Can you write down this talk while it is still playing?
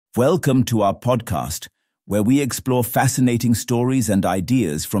Welcome to our podcast, where we explore fascinating stories and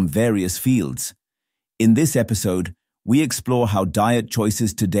ideas from various fields. In this episode, we explore how diet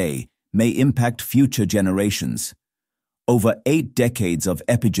choices today may impact future generations. Over 8 decades of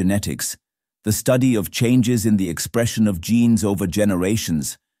epigenetics, the study of changes in the expression of genes over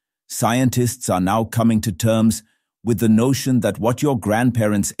generations, scientists are now coming to terms with the notion that what your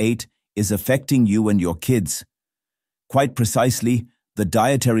grandparents ate is affecting you and your kids. Quite precisely, the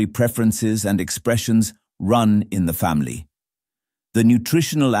dietary preferences and expressions run in the family. The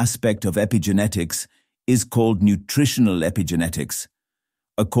nutritional aspect of epigenetics is called nutritional epigenetics.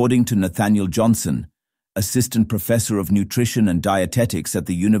 According to Nathaniel Johnson, assistant professor of nutrition and dietetics at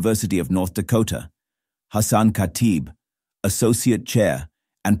the University of North Dakota, Hassan Khatib, associate chair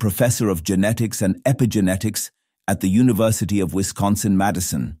and professor of genetics and epigenetics at the University of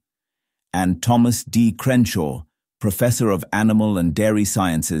Wisconsin-Madison, and Thomas D. Crenshaw, professor of animal and dairy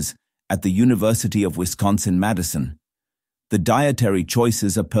sciences at the University of Wisconsin-Madison. The dietary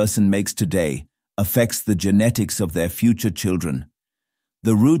choices a person makes today affects the genetics of their future children.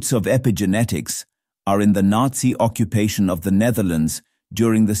 The roots of epigenetics are in the Nazi occupation of the Netherlands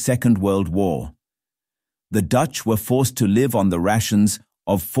during the Second World War. The Dutch were forced to live on the rations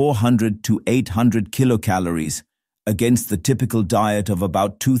of 400 to 800 kilocalories against the typical diet of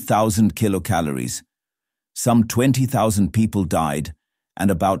about 2,000 kilocalories. Some 20,000 people died, and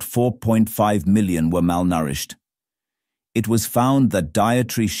about 4.5 million were malnourished. It was found that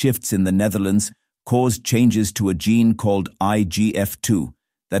dietary shifts in the Netherlands caused changes to a gene called IGF-2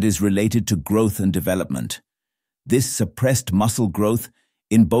 that is related to growth and development. This suppressed muscle growth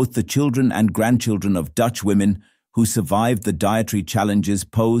in both the children and grandchildren of Dutch women who survived the dietary challenges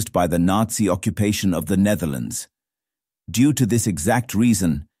posed by the Nazi occupation of the Netherlands. Due to this exact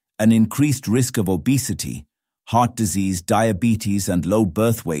reason, an increased risk of obesity, heart disease, diabetes, and low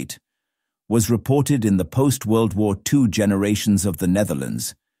birth weight was reported in the post-World War II generations of the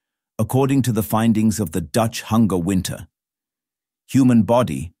Netherlands, according to the findings of the Dutch hunger winter. Human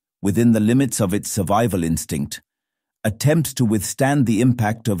body, within the limits of its survival instinct, attempts to withstand the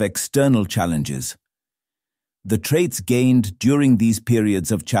impact of external challenges. The traits gained during these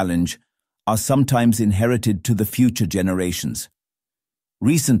periods of challenge are sometimes inherited to the future generations.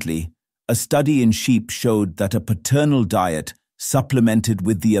 Recently, a study in sheep showed that a paternal diet supplemented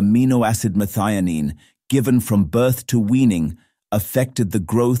with the amino acid methionine given from birth to weaning affected the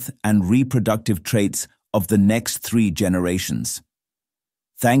growth and reproductive traits of the next 3 generations.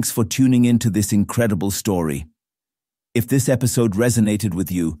 Thanks for tuning in to this incredible story. If this episode resonated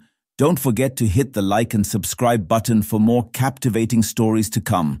with you, don't forget to hit the like and subscribe button for more captivating stories to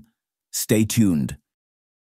come. Stay tuned.